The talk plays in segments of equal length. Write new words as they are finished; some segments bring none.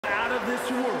of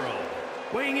this world,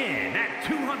 weighing in at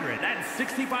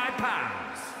 265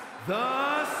 pounds,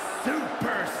 the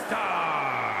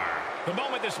Superstar. The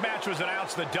moment this match was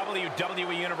announced, the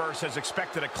WWE Universe has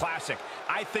expected a classic.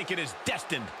 I think it is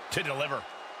destined to deliver.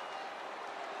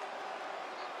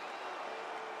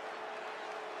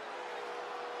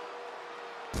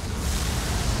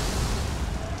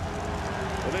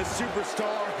 Well, this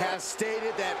superstar has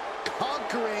stated that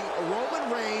conquering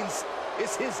Roman Reigns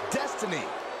is his destiny.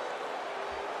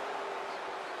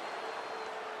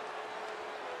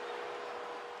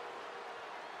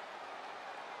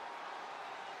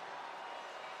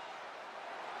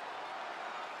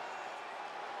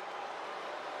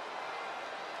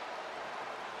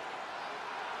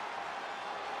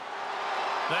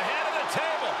 The head of the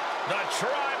table, the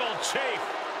Tribal Chief.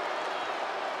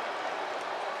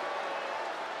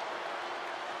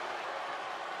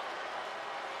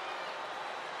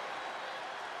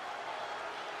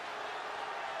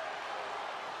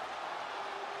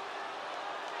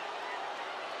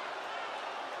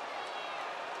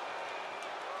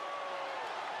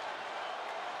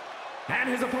 And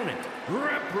his opponent,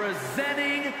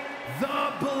 representing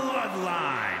the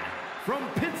Bloodline, from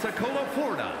Pensacola,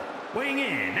 Florida, weighing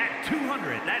in at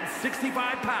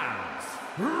 265 pounds,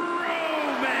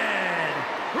 Roman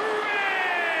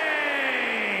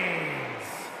Reigns!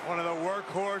 One of the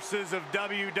workhorses of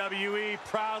WWE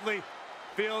proudly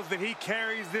feels that he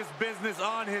carries this business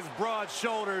on his broad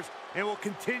shoulders and will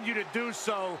continue to do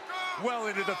so well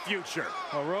into the future.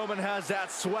 Well, Roman has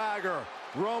that swagger.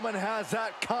 Roman has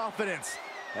that confidence.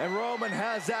 And Roman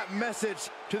has that message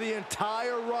to the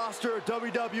entire roster of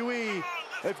WWE.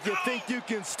 If you think you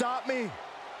can stop me,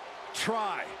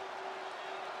 try.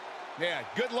 Yeah,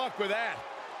 good luck with that.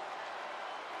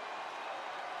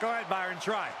 Go ahead, Byron,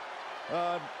 try.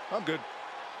 I'm good.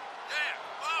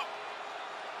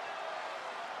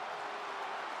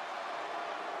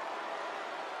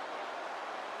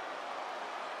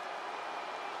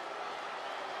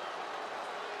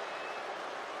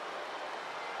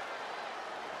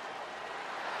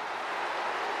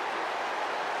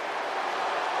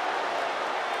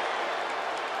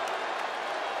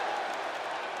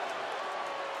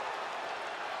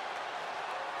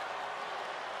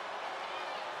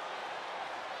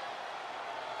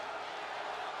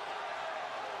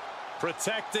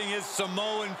 Protecting his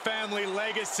Samoan family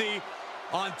legacy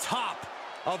on top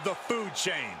of the food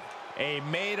chain. A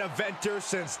main eventer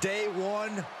since day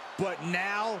one, but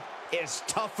now is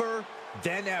tougher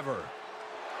than ever.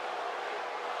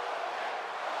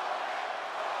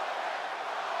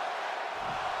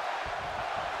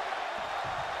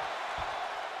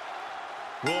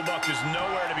 Rulebook is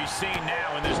nowhere to be seen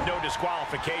now, and there's no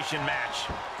disqualification match.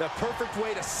 The perfect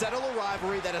way to settle a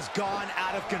rivalry that has gone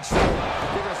out of control.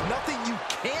 There is nothing you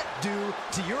can't do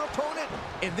to your opponent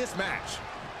in this match.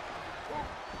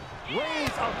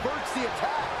 Reigns averts the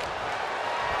attack.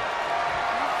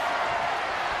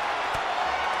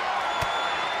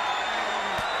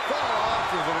 Fell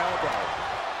off with an elbow.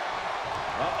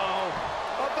 Uh-oh.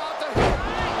 About to hit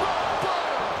the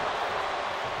bottom.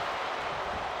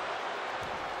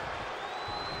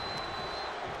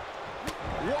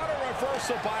 What a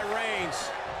reversal by Reigns.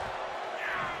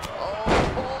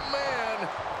 Oh, man.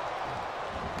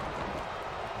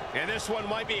 And this one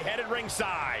might be headed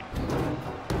ringside.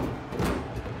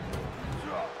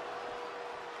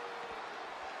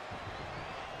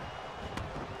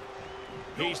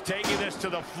 He's taking this to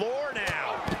the floor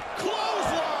now.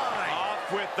 Clothesline!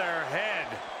 Off with their head.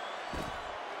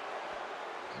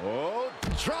 Oh,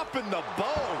 dropping the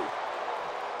bow.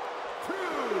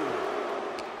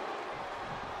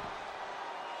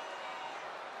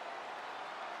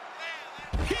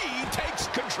 He takes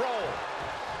control.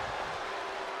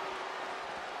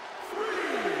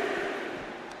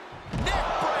 Neck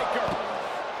breaker.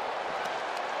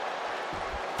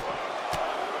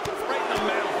 Right in the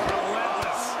middle.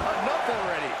 Relentless. Enough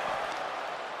already.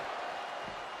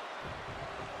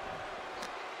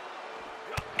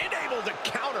 Enabled to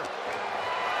counter.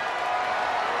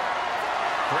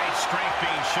 Great strength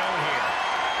being shown here.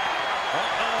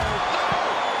 Uh-oh.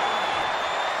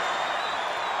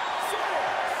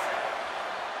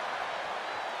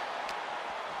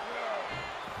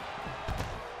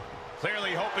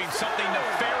 Clearly hoping something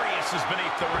nefarious is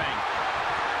beneath the ring.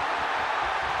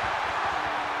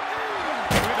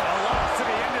 With a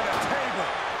velocity into the table.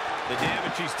 The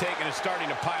damage he's taken is starting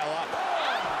to pile up.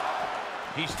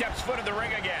 He steps foot in the ring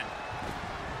again.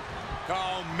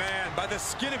 Oh, man, by the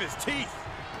skin of his teeth.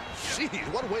 Jeez,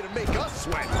 what a way to make us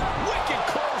sweat. Wicked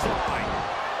clothesline.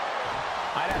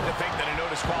 I'd have to think that a no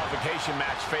disqualification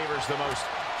match favors the most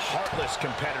heartless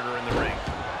competitor in the ring.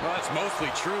 Well, that's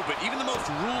mostly true, but even the most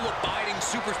rule-abiding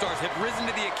superstars have risen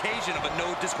to the occasion of a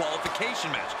no disqualification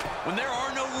match. When there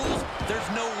are no rules, there's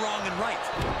no wrong and right.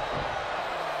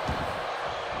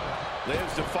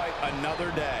 Lives to fight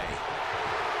another day.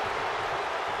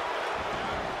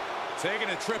 Taking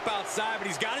a trip outside, but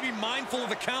he's got to be mindful of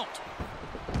the count.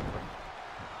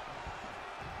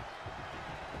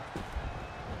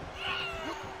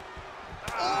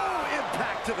 Oh,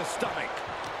 impact to the stomach.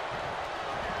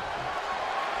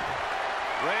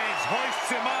 Reigns hoists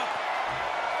him up.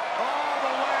 All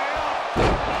the way up.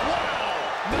 Wow!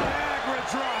 Niagara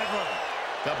driver.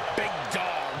 The big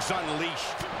dog's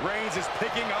unleashed. Reigns is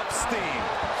picking up steam.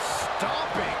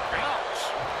 Stomping. Ouch.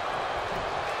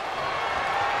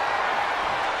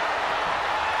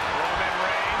 Roman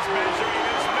Reigns measuring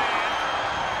his man.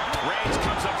 Reigns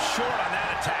comes up short on that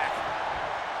attack.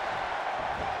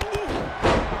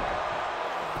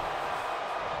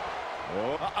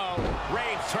 Uh-oh.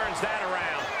 Reigns turns that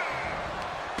around.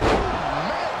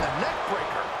 Man, the neck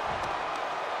breaker.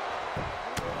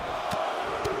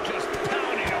 Just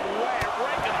pounding away,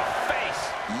 right in the face.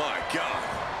 My God.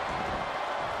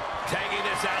 Tagging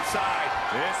this outside.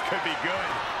 This could be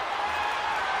good.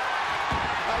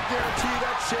 I guarantee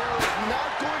that chair is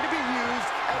not going to be used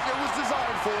as it was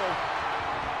designed for.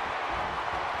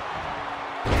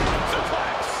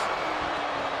 Suplex.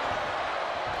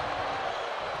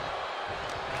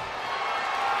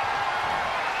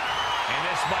 And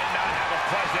this might not have a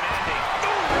pleasant ending.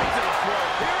 Ooh, right to the throat.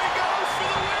 Here he goes for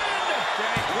the win.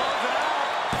 Can he close it out?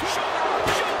 Shoulder up,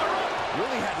 shoulder up.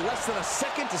 Really had less than a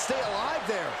second to stay alive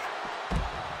there.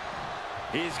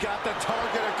 He's got the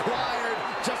target acquired.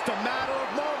 Just a matter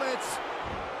of moments.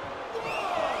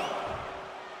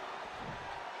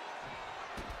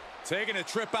 Taking a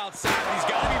trip outside, but he's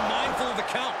got to be mindful of the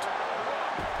count.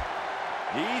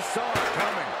 He saw it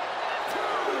coming.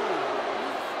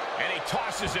 And he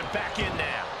tosses it back in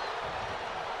now.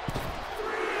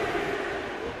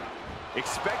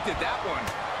 Expected that one.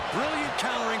 Brilliant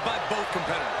countering by both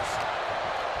competitors.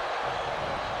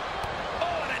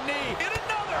 Oh, and a knee. And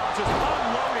another. Just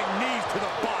unloading knees to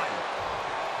the body.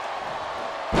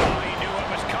 Oh, he knew what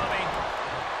was coming.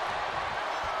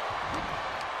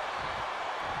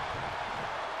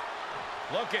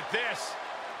 Look at this.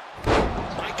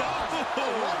 My God, a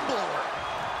lung blower.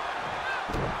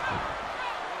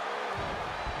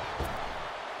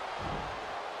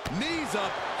 Knees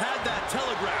up, had that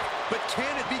telegraph, but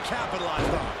can it be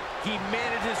capitalized on? He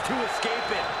manages to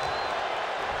escape it.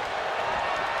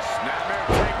 Snapmare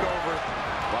takeover.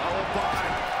 Followed by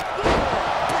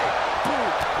big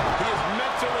boot. He is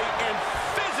mentally and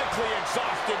physically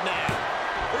exhausted now.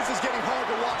 This is getting hard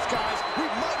to watch, guys. We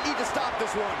might need to stop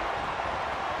this one.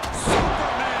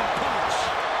 Superman punch.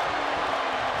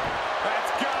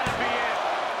 That's gotta be it.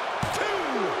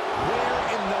 Two. Where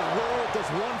in the world does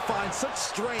one find such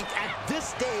strength at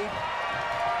this stage?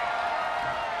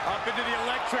 Up into the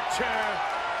electric chair.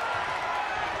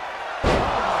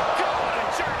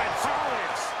 German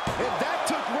suplex. And that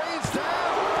took Reigns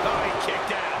down. Oh, he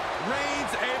kicked out.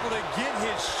 Reigns able to get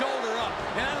his shoulder up.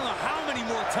 And I don't know how many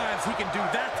more times he can do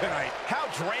that tonight.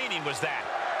 How draining was that?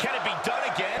 Can it be done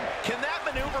again? Can that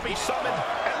maneuver be summoned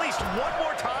at least one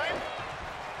more time?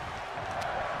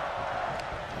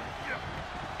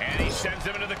 And he sends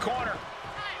him into the corner.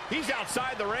 He's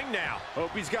outside the ring now.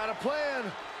 Hope he's got a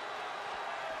plan.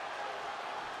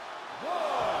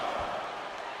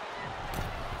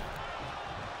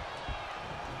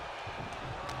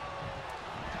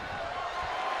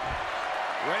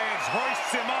 Reigns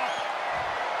hoists him up.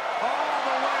 All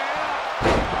the way up.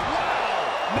 Wow!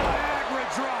 Niagara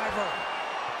driver.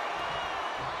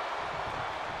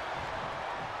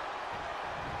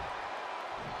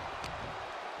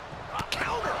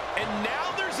 Counter. And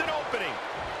now there's an opening.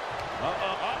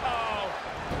 Uh-oh.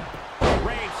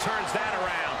 Reigns turns that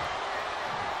around.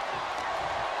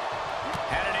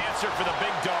 Had an answer for the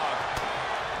big dog.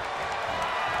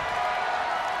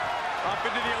 Up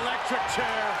into the electric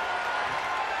chair.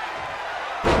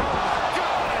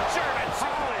 German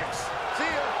suplex.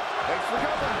 See ya. Thanks for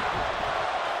coming.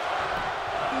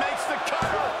 Makes the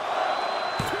cover.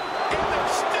 And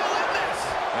they're still in this.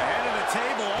 The head of the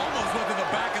table almost went to the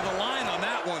back of the line on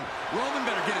that one. Roman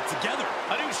better get it together.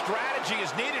 A new strategy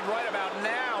is needed right about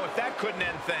now if that couldn't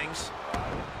end things.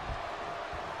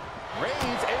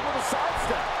 Reigns able to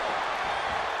sidestep.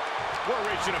 We're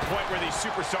reaching a point where these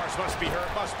superstars must be hurt,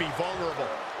 must be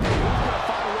vulnerable. He's going to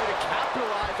find a way to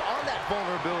capitalize on that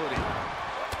vulnerability.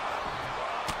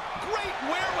 Great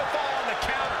wherewithal on the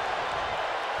counter.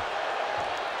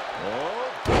 Oh,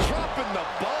 dropping the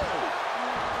bow.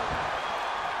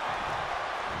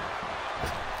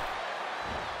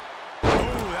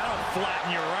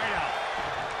 flatten you right out.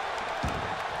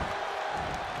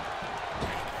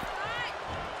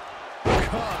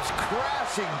 Comes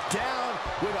crashing down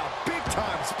with a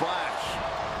big-time splash.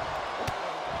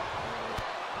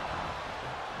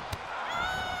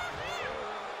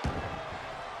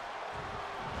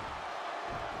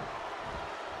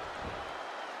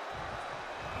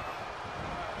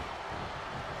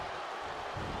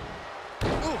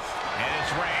 And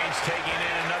it's Reigns taking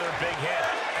in another big hit.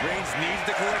 Reigns needs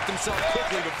to collect himself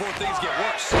quickly before things get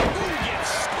worse. Ooh,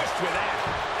 gets squished with that.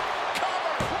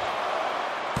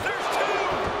 There's two!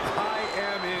 I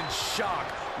am in shock.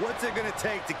 What's it gonna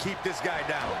take to keep this guy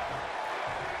down?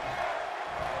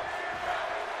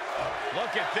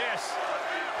 Look at this.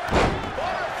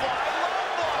 Butterfly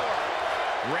love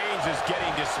blower! Reigns is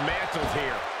getting dismantled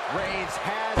here. Reigns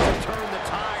has to turn the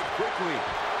tide quickly.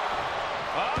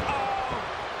 Uh-oh.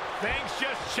 Things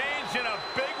just changed in a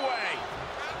big way.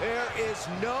 There is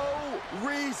no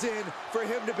reason for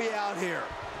him to be out here.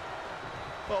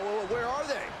 Oh, where are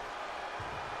they?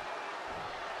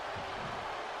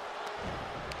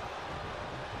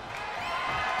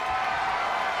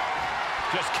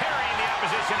 Just carrying the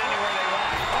opposition anywhere they want.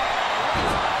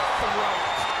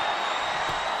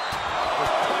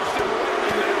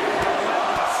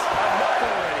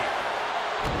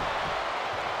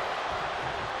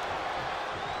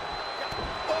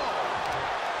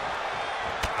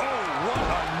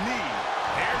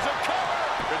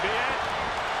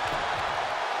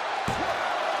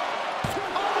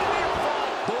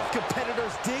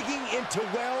 Competitors digging into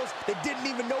wells they didn't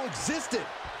even know existed.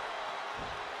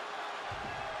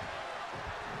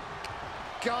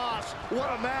 Gosh, what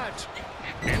a match.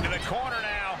 Into the corner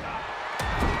now.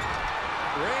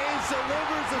 Reigns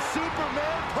delivers a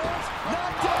Superman punch.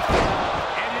 Knocked out.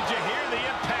 And did you hear the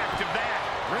impact of that?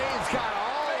 Reigns got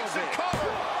all of it.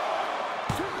 Cover.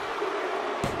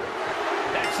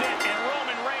 That's it, and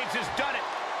Roman Reigns has done it.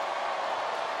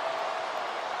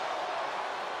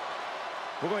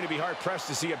 We're going to be hard-pressed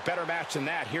to see a better match than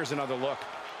that. Here's another look.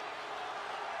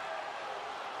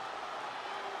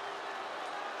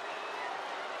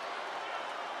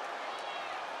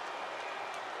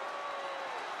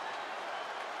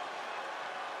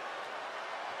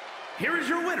 Here is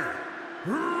your winner,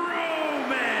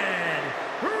 Roman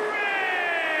Reigns!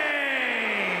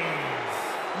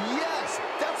 Yes,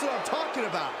 that's what I'm talking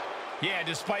about. Yeah,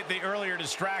 despite the earlier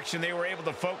distraction, they were able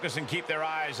to focus and keep their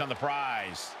eyes on the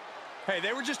prize. Hey,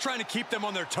 they were just trying to keep them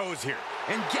on their toes here.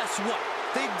 And guess what?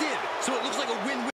 They did. So it looks like a win-win.